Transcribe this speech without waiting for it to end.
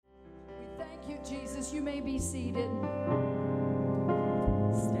Jesus, you may be seated.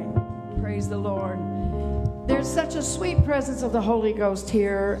 Stay. Praise the Lord. There's such a sweet presence of the Holy Ghost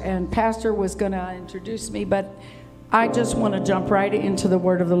here, and Pastor was going to introduce me, but I just want to jump right into the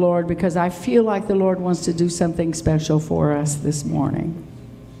word of the Lord because I feel like the Lord wants to do something special for us this morning.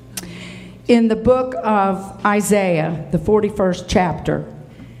 In the book of Isaiah, the 41st chapter,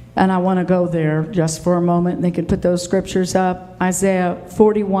 and I want to go there just for a moment, and they can put those scriptures up. Isaiah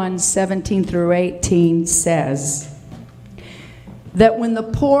 41, 17 through 18 says that when the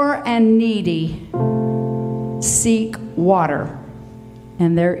poor and needy seek water,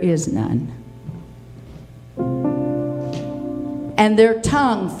 and there is none, and their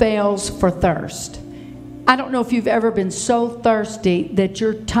tongue fails for thirst. I don't know if you've ever been so thirsty that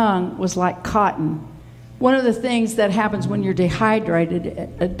your tongue was like cotton. One of the things that happens when you're dehydrated,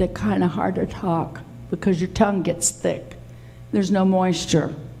 it's kind of hard to talk because your tongue gets thick. There's no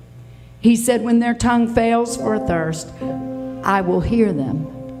moisture. He said, when their tongue fails for thirst, I will hear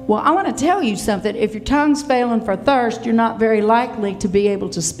them. Well, I want to tell you something. If your tongue's failing for thirst, you're not very likely to be able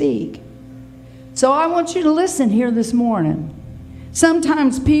to speak. So I want you to listen here this morning.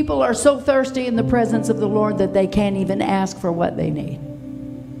 Sometimes people are so thirsty in the presence of the Lord that they can't even ask for what they need.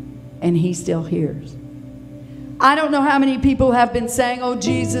 And He still hears. I don't know how many people have been saying, oh,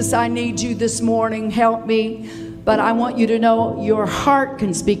 Jesus, I need you this morning. Help me. But I want you to know your heart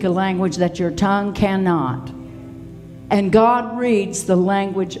can speak a language that your tongue cannot. And God reads the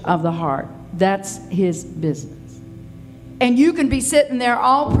language of the heart. That's His business. And you can be sitting there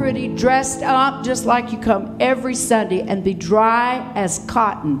all pretty, dressed up, just like you come every Sunday, and be dry as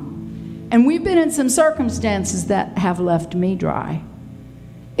cotton. And we've been in some circumstances that have left me dry.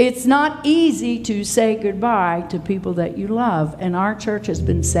 It's not easy to say goodbye to people that you love, and our church has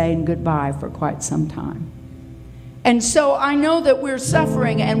been saying goodbye for quite some time. And so I know that we're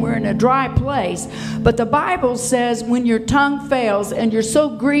suffering and we're in a dry place, but the Bible says when your tongue fails and you're so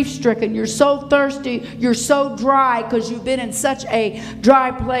grief-stricken, you're so thirsty, you're so dry because you've been in such a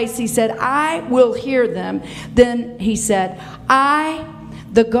dry place, He said, I will hear them. Then He said, I,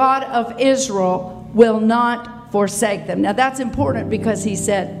 the God of Israel, will not forsake them. Now that's important because He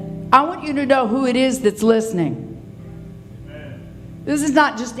said, I want you to know who it is that's listening. Amen. This is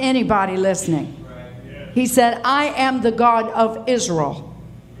not just anybody listening. He said, I am the God of Israel.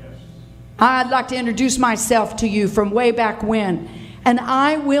 Yes. I'd like to introduce myself to you from way back when. And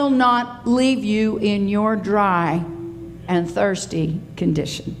I will not leave you in your dry and thirsty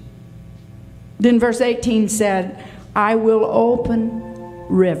condition. Then verse 18 said, I will open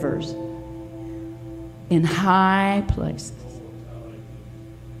rivers in high places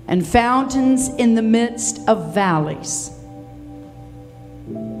and fountains in the midst of valleys.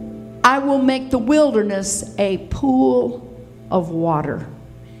 I will make the wilderness a pool of water,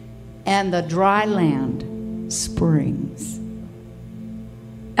 and the dry land springs.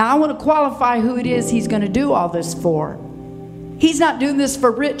 Now, I want to qualify who it is He's going to do all this for. He's not doing this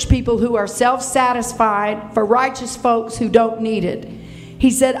for rich people who are self-satisfied, for righteous folks who don't need it. He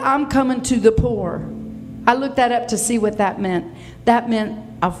said, I'm coming to the poor. I looked that up to see what that meant. That meant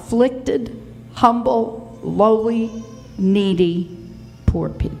afflicted, humble, lowly, needy, poor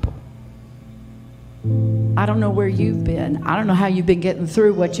people. I don't know where you've been. I don't know how you've been getting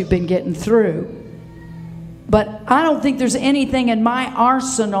through what you've been getting through. But I don't think there's anything in my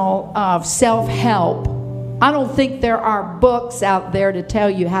arsenal of self-help. I don't think there are books out there to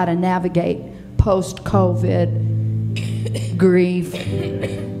tell you how to navigate post-COVID, grief,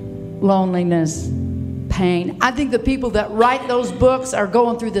 loneliness, pain. I think the people that write those books are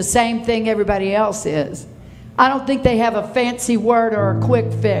going through the same thing everybody else is. I don't think they have a fancy word or a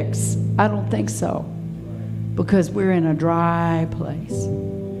quick fix. I don't think so. Because we're in a dry place.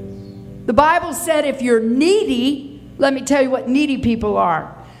 The Bible said if you're needy, let me tell you what needy people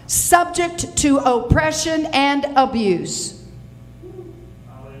are. Subject to oppression and abuse.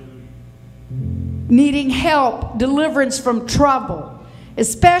 Needing help, deliverance from trouble.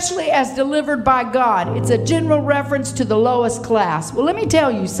 Especially as delivered by God. It's a general reference to the lowest class. Well, let me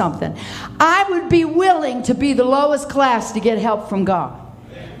tell you something. I would be willing to be the lowest class to get help from God.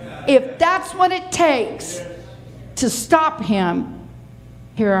 If that's what it takes to stop Him,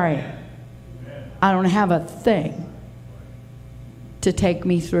 here I am. I don't have a thing to take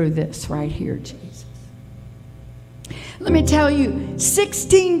me through this right here, Jesus. Let me tell you,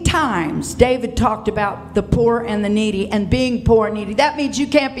 16 times David talked about the poor and the needy and being poor and needy. That means you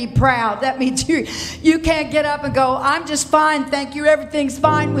can't be proud. That means you can't get up and go, I'm just fine, thank you, everything's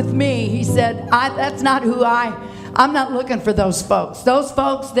fine with me. He said, that's not who I'm not looking for those folks. Those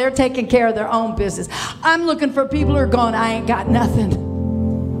folks, they're taking care of their own business. I'm looking for people who are going, I ain't got nothing.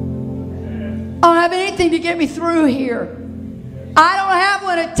 I don't have anything to get me through here. I don't have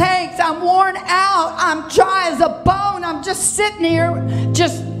what it takes. I'm worn out. I'm dry as a bone. I'm just sitting here,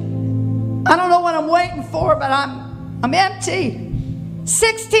 I don't know what I'm waiting for, but I'm empty.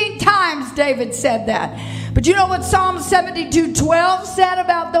 16 times David said that. But you know what Psalm 72:12 said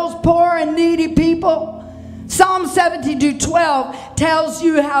about those poor and needy people? Psalm 72:12 tells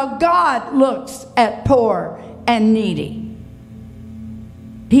you how God looks at poor and needy.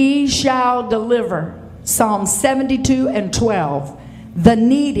 He shall deliver, Psalm 72:12, the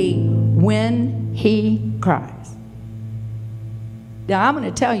needy when he cries. Now I'm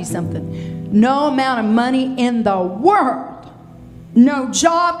going to tell you something. No amount of money in the world, no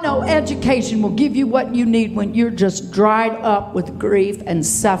job, no education will give you what you need when you're just dried up with grief and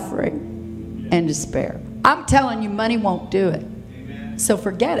suffering and despair. I'm telling you, money won't do it. Amen. So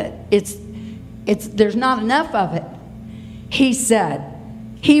forget it. There's not enough of it. He said,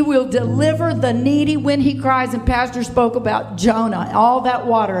 he will deliver the needy when he cries. And Pastor spoke about Jonah, all that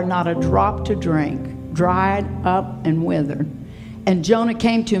water and not a drop to drink, dried up and withered. And Jonah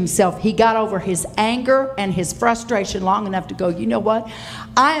came to himself. He got over his anger and his frustration long enough to go, you know what?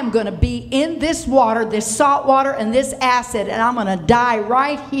 I am going to be in this water, this salt water and this acid, and I'm going to die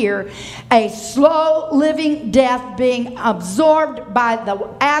right here, a slow living death being absorbed by the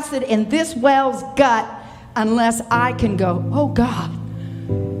acid in this whale's gut, unless I can go, oh God,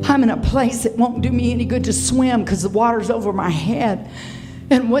 I'm in a place that won't do me any good to swim because the water's over my head.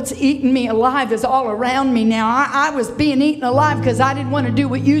 And what's eating me alive is all around me now. I was being eaten alive because I didn't want to do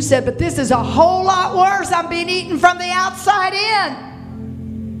what you said, but this is a whole lot worse. I'm being eaten from the outside in.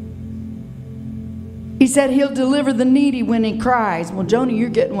 He said he'll deliver the needy when he cries. Well, Jonah, you're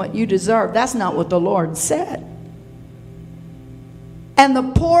getting what you deserve. That's not what the Lord said. And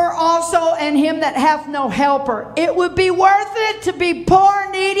the poor also, and him that hath no helper. It would be worth it to be poor,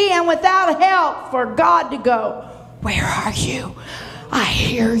 needy, and without help for God to go, where are you? I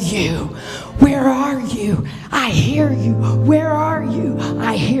hear you. Where are you? I hear you. Where are you?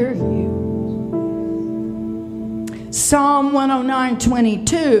 I hear you. Psalm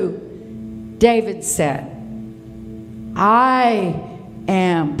 109:22, David said, I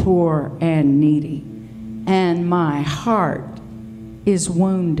am poor and needy, and my heart is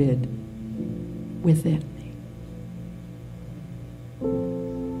wounded within me.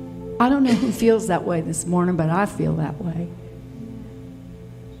 I don't know who feels that way this morning, but I feel that way.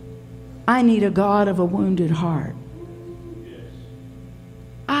 I need a God of a wounded heart.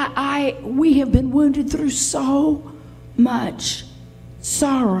 We have been wounded through so much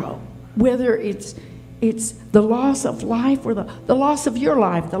sorrow, whether it's the loss of life or the loss of your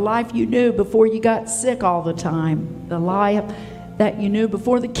life, the life you knew before you got sick all the time, the life that you knew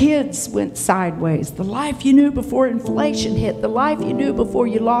before the kids went sideways, the life you knew before inflation hit, the life you knew before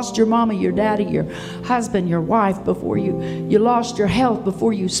you lost your mama, your daddy, your husband, your wife, before you lost your health,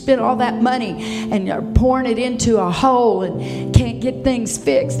 before you spent all that money and you're pouring it into a hole and can't get things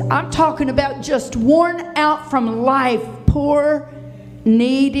fixed. I'm talking about just worn out from life, poor,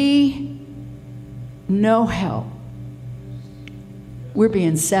 needy, no help. We're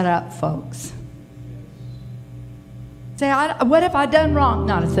being set up, folks. Say, what have I done wrong?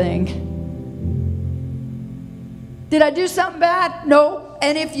 Not a thing. Did I do something bad? No.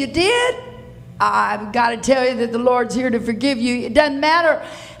 And if you did, I've got to tell you that the Lord's here to forgive you. It doesn't matter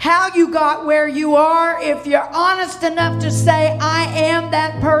how you got where you are. If you're honest enough to say, I am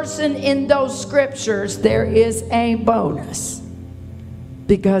that person in those scriptures, there is a bonus.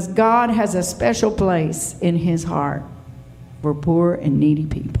 Because God has a special place in his heart for poor and needy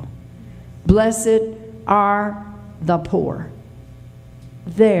people. Blessed are the poor.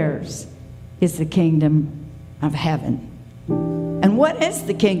 Theirs is the kingdom of heaven. And what is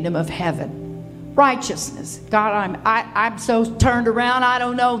the kingdom of heaven? Righteousness. God, I'm so turned around. I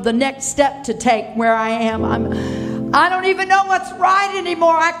don't know the next step to take where I am. I don't even know what's right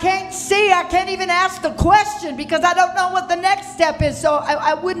anymore. I can't see. I can't even ask the question because I don't know what the next step is. So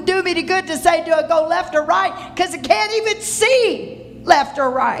I wouldn't do me any good to say, do I go left or right? Because I can't even see left or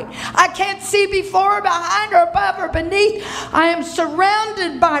right. I can't see before, or behind, or above, or beneath. I am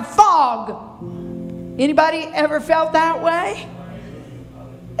surrounded by fog. Anybody ever felt that way?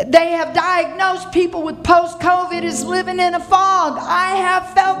 They have diagnosed people with post-COVID as living in a fog. I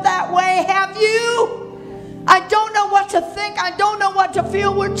have felt that way. Have you? I don't know what to think. I don't know what to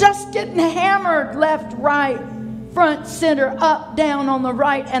feel. We're just getting hammered left, right, front, center, up, down on the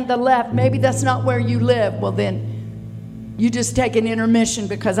right and the left. Maybe that's not where you live. Well, then you just take an intermission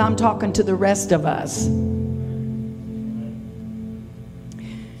because I'm talking to the rest of us.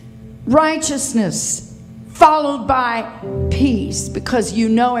 Righteousness followed by peace, because you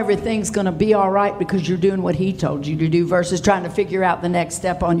know everything's going to be all right because you're doing what he told you to do versus trying to figure out the next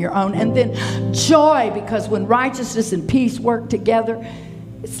step on your own. And then joy, because when righteousness and peace work together,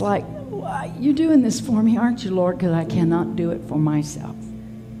 it's like, you're doing this for me, aren't you, Lord? Because I cannot do it for myself.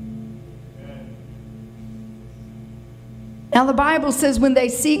 Now the Bible says when they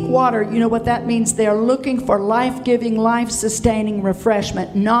seek water, you know what that means? They're looking for life-giving, life-sustaining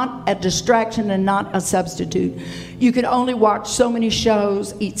refreshment, not a distraction and not a substitute. You can only watch so many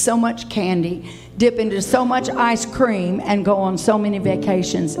shows, eat so much candy, dip into so much ice cream, and go on so many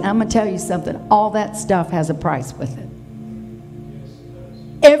vacations. And I'm going to tell you something. All that stuff has a price with it.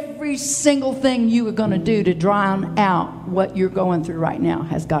 Every single thing you are going to do to drown out what you're going through right now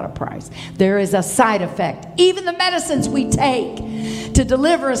has got a price. There is a side effect. Even the medicines we take to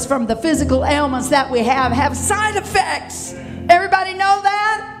deliver us from the physical ailments that we have side effects. Everybody know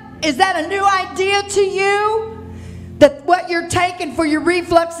that? Is that a new idea to you? That what you're taking for your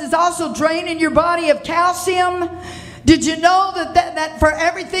reflux is also draining your body of calcium? Did you know that for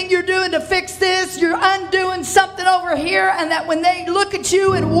everything you're doing to fix this, you're undoing something over here, and that when they look at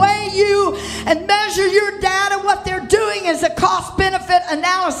you and weigh you and measure your data, what they're doing is a cost-benefit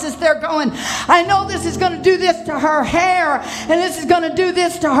analysis. They're going, I know this is going to do this to her hair, and this is going to do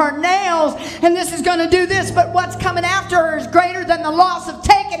this to her nails, and this is going to do this, but what's coming after her is greater than the loss of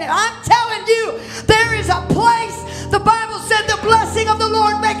taking it. I'm telling you, there is a place. The Bible said the blessing of the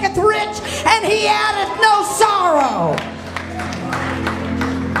Lord maketh rich, and he addeth no sorrow.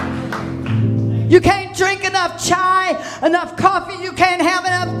 You can't drink enough chai, enough coffee. You can't have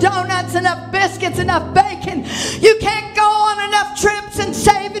enough donuts, enough biscuits, enough bacon. You can't go on enough trips and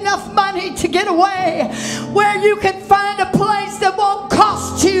save enough money to get away where you can find a place that won't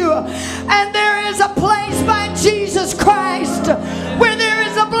cost you. And there is a place by Jesus Christ where there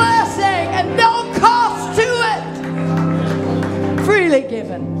is a blessing and no cost to it. Freely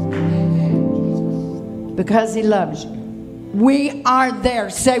given. Because he loves you. We are there.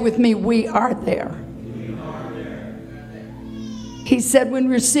 Say with me, we are there. He said when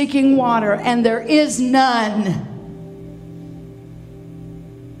we're seeking water and there is none.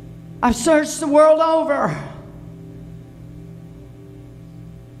 I've searched the world over.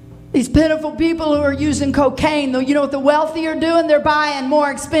 These pitiful people who are using cocaine, though, you know what the wealthy are doing? They're buying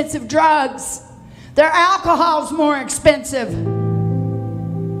more expensive drugs. Their alcohol's more expensive.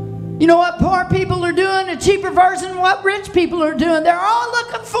 You know what poor people are doing? A cheaper version of what rich people are doing. They're all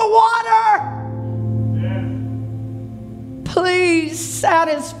looking for water. Please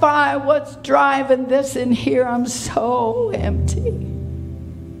satisfy what's driving this in here. I'm so empty.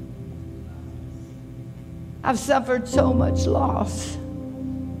 I've suffered so much loss.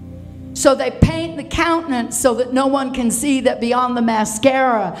 So they paint the countenance so that no one can see that beyond the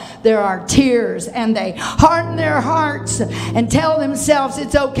mascara there are tears. And they harden their hearts and tell themselves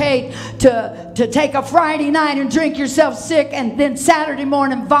it's okay to take a Friday night and drink yourself sick and then Saturday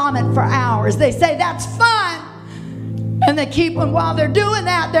morning vomit for hours. They say that's fun. And they keep, and while they're doing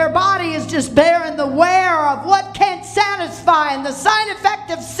that, their body is just bearing the wear of what can't satisfy. And the side effect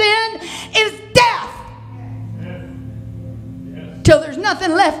of sin is death. Till there's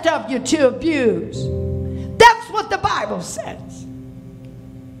nothing left of you to abuse. That's what the Bible says.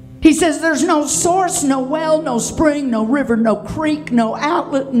 He says there's no source, no well, no spring, no river, no creek, no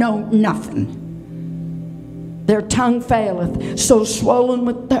outlet, no nothing. Their tongue faileth, so swollen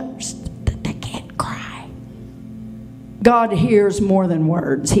with thirst that they can't cry. God hears more than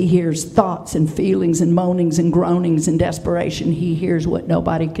words. He hears thoughts and feelings and moanings and groanings and desperation. He hears what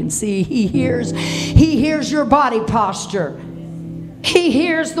nobody can see. He hears your body posture. He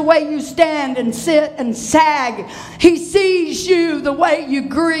hears the way you stand and sit and sag. He sees you, the way you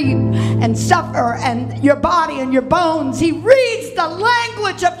grieve and suffer, and your body and your bones. He reads the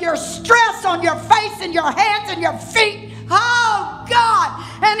language of your stress on your face and your hands and your feet. Oh, God.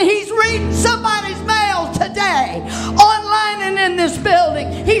 And he's reading somebody's mail today, online and in this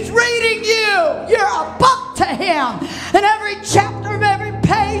building. He's reading you. You're a book to him. And every chapter of every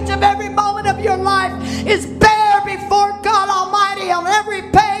page of every moment of your life is bare before God Almighty. On every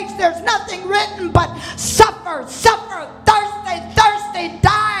page there's nothing written but suffer, suffer, thirsty, thirsty,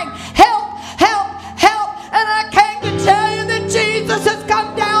 dying, help, help, help. And I came to tell you that Jesus has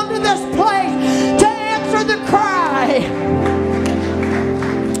come down to this place to answer the cry.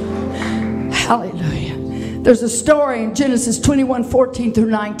 Hallelujah. There's a story in Genesis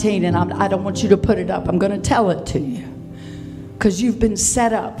 21:14-19, and I don't want you to put it up. I'm going to tell it to you because you've been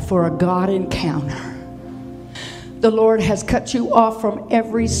set up for a God encounter. The Lord has cut you off from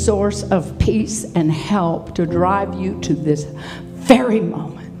every source of peace and help to drive you to this very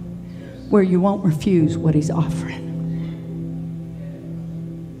moment where you won't refuse what he's offering.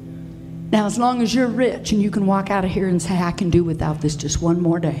 Now, as long as you're rich and you can walk out of here and say, I can do without this just one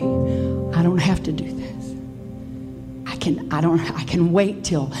more day. I don't have to do this. I can wait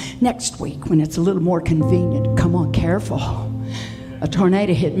till next week when it's a little more convenient. Come on, careful. A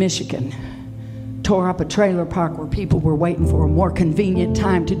tornado hit Michigan, tore up a trailer park where people were waiting for a more convenient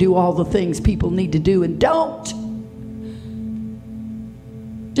time to do all the things people need to do and don't.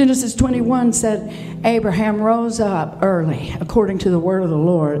 Genesis 21 said, Abraham rose up early, according to the word of the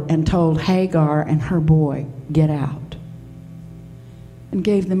Lord, and told Hagar and her boy, get out, and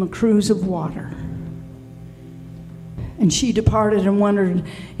gave them a cruse of water. And she departed and wandered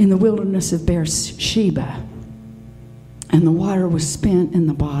in the wilderness of Beersheba, and the water was spent in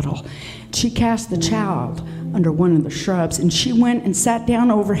the bottle. She cast the child under one of the shrubs, and she went and sat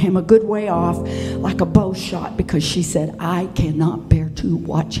down over him a good way off, like a bow shot, because she said, I cannot bear to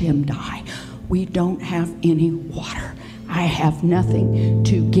watch him die. We don't have any water. I have nothing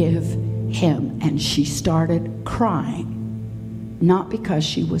to give him. And she started crying, not because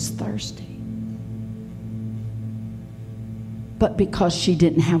she was thirsty, but because she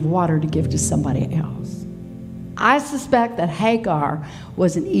didn't have water to give to somebody else. I suspect that Hagar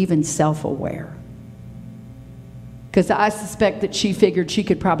wasn't even self-aware, because I suspect that she figured she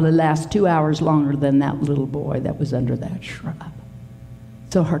could probably last 2 hours longer than that little boy that was under that shrub.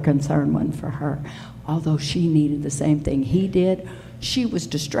 So her concern wasn't for her. Although she needed the same thing he did, she was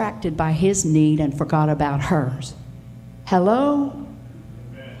distracted by his need and forgot about hers. Hello?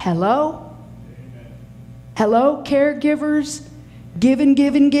 Hello? Hello, caregivers? Giving.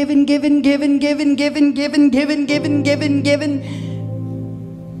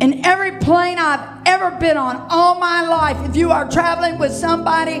 In every plane I've ever been on all my life, if you are traveling with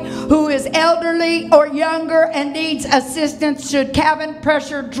somebody who is elderly or younger and needs assistance, should cabin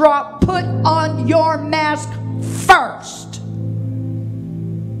pressure drop, put on your mask first.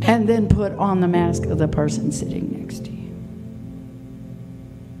 And then put on the mask of the person sitting next to you.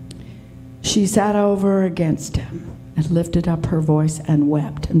 She sat over against him and lifted up her voice and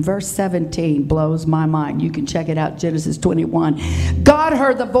wept. And verse 17 blows my mind. You can check it out, Genesis 21. God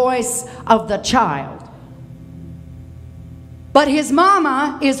heard the voice of the child, but his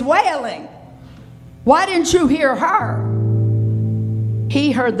mama is wailing. Why didn't you hear her?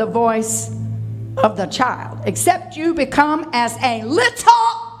 He heard the voice of the child. Except you become as a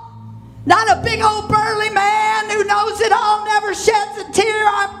little, not a big old burly man who knows it all, never sheds a tear,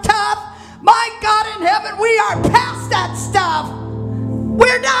 I'm tough. My God in heaven, we are past that stuff.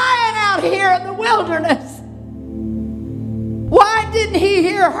 We're dying out here in the wilderness. Why didn't he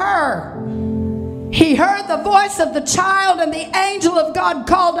hear her? He heard the voice of the child, and the angel of God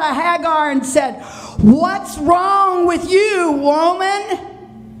called to Hagar and said, what's wrong with you, woman?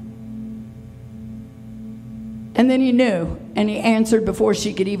 And then he knew, and he answered before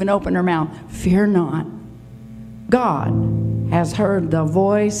she could even open her mouth, fear not. God has heard the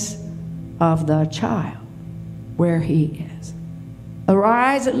voice of the child where he is.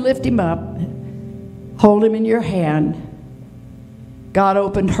 Arise and lift him up. Hold him in your hand. God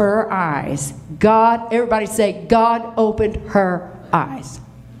opened her eyes. God, everybody say, God opened her eyes.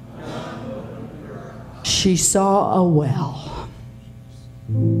 She saw a well.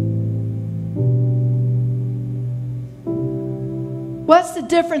 What's the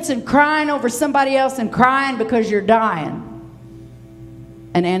difference in crying over somebody else and crying because you're dying?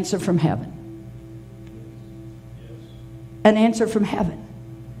 An answer from heaven. An answer from heaven.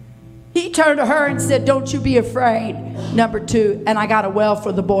 He turned to her and said, don't you be afraid. Number 2, and I got a well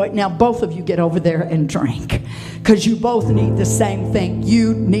for the boy. Now both of you get over there and drink, because you both need the same thing.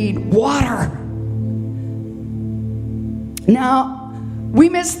 You need water. Now, we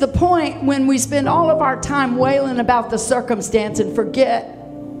miss the point when we spend all of our time wailing about the circumstance and forget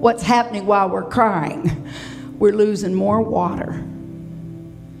what's happening while we're crying. We're losing more water.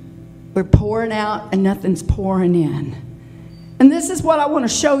 We're pouring out and nothing's pouring in. And this is what I want to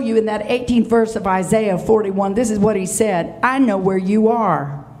show you in that 18th verse of Isaiah 41. This is what he said. I know where you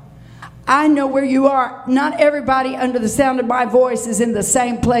are. I know where you are. Not everybody under the sound of my voice is in the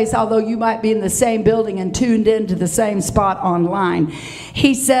same place, although you might be in the same building and tuned into the same spot online.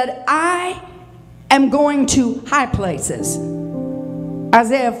 He said, I am going to high places.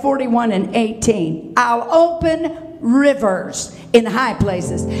 Isaiah 41 and 18. I'll open rivers in high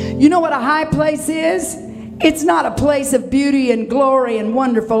places. You know what a high place is? It's not a place of beauty and glory and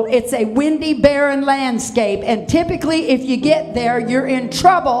wonderful. It's a windy, barren landscape. And typically, if you get there, you're in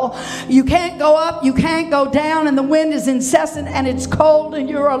trouble. You can't go up, you can't go down, and the wind is incessant, and it's cold, and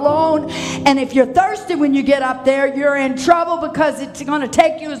you're alone. And if you're thirsty when you get up there, you're in trouble because it's going to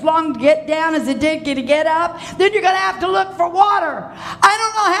take you as long to get down as it did to get up. Then you're going to have to look for water. I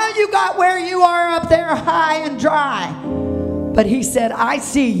don't know how you got where you are up there high and dry. But he said, I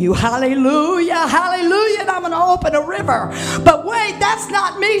see you. Hallelujah, hallelujah. And I'm going to open a river. But wait, that's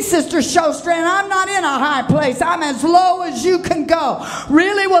not me, Sister Shostrand. I'm not in a high place. I'm as low as you can go.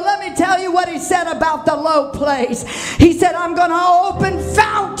 Really? Well, let me tell you what he said about the low place. He said, I'm going to open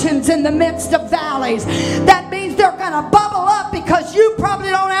fountains in the midst of valleys. That means they're going to bubble up because you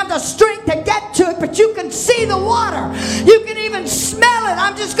probably don't have the strength to get to it, but you can see the water. You can even smell it.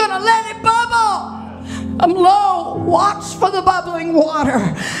 I'm just going to let it bubble. I'm low. Watch for the bubbling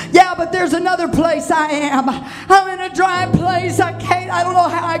water. Yeah, but there's another place I am. I'm in a dry place. I don't know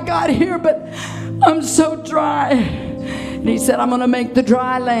how I got here, but I'm so dry. And he said, I'm going to make the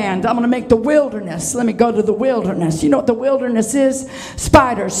dry land. I'm going to make the wilderness. Let me go to the wilderness. You know what the wilderness is?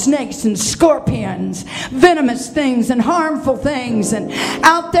 Spiders, snakes, and scorpions. Venomous things and harmful things. And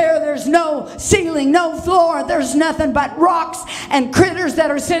out there's no ceiling, no floor. There's nothing but rocks and critters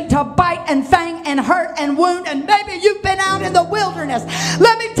that are sent to bite and fang and hurt and wound. And maybe you've been out in the wilderness.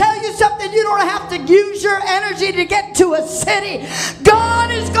 Let me tell you something. You don't have to use your energy to get to a city.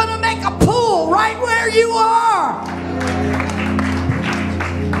 God is going to make a pool right where you are.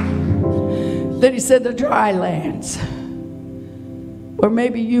 Then he said the dry lands, where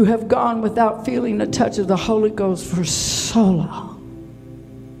maybe you have gone without feeling the touch of the Holy Ghost for so long.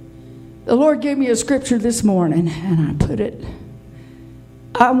 The Lord gave me a scripture this morning, and I put it.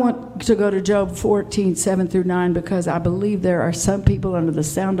 I want to go to Job 14, 7 through 9, because I believe there are some people under the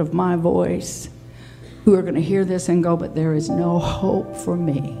sound of my voice who are going to hear this and go, but there is no hope for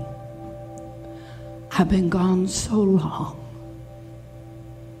me. I've been gone so long.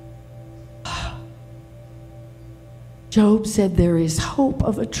 Job said there is hope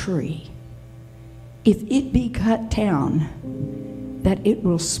of a tree. If it be cut down, that it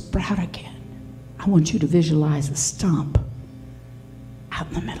will sprout again. I want you to visualize a stump out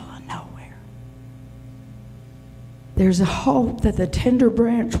in the middle of nowhere. There's a hope that the tender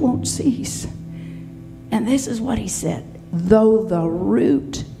branch won't cease. And this is what he said. Though the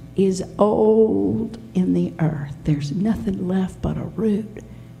root is old in the earth, there's nothing left but a root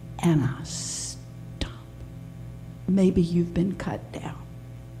and a stump. Maybe you've been cut down.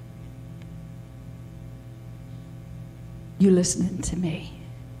 You listening to me?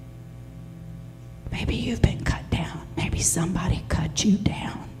 Maybe you've been cut down. Maybe somebody cut you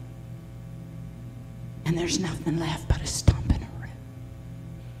down. And there's nothing left but a stump and a root.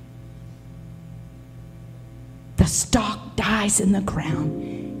 The stalk dies in the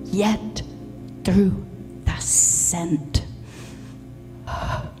ground, yet through the scent.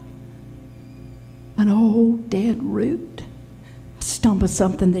 An old dead root, a stump of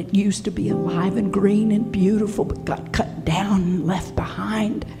something that used to be alive and green and beautiful but got cut down and left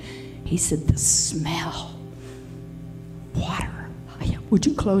behind. He said the smell, water. Would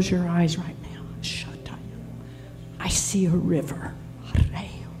you close your eyes right now? I see a river.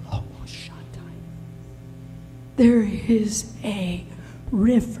 There is a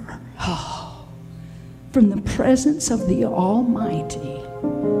river from the presence of the Almighty.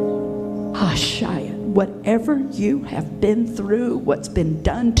 Whatever you have been through, what's been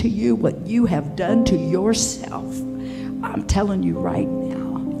done to you, what you have done to yourself, I'm telling you right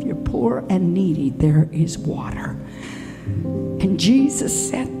now, if you're poor and needy, there is water. And Jesus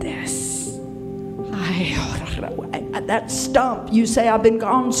said this. That stump, you say, I've been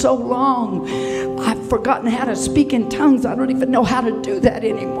gone so long. I've forgotten how to speak in tongues. I don't even know how to do that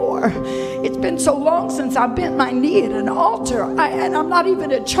anymore. It's been so long since I bent my knee at an altar. And I'm not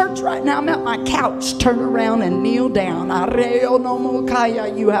even at church right now. I'm at my couch. Turn around and kneel down.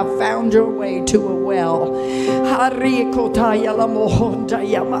 You have found your way to a well.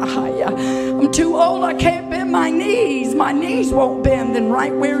 I'm too old. I can't bend my knees. My knees won't bend. Then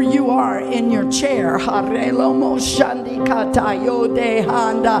right where you are in your chair.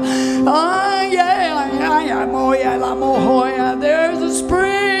 There's a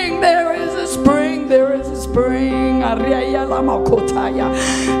spring. There is a spring. There is a spring.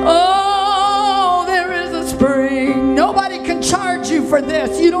 Oh, there is a spring. Nobody can charge you for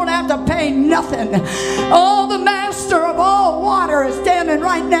this. You don't have to pay nothing. Oh, the master of all water is standing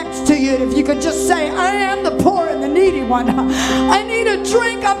right next to you. If you could just say, I am the poor and the needy one. I need a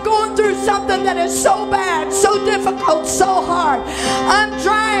drink. I'm going through something that is so bad, so difficult, so hard. I'm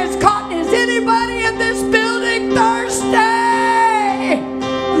dry as cotton. Is anybody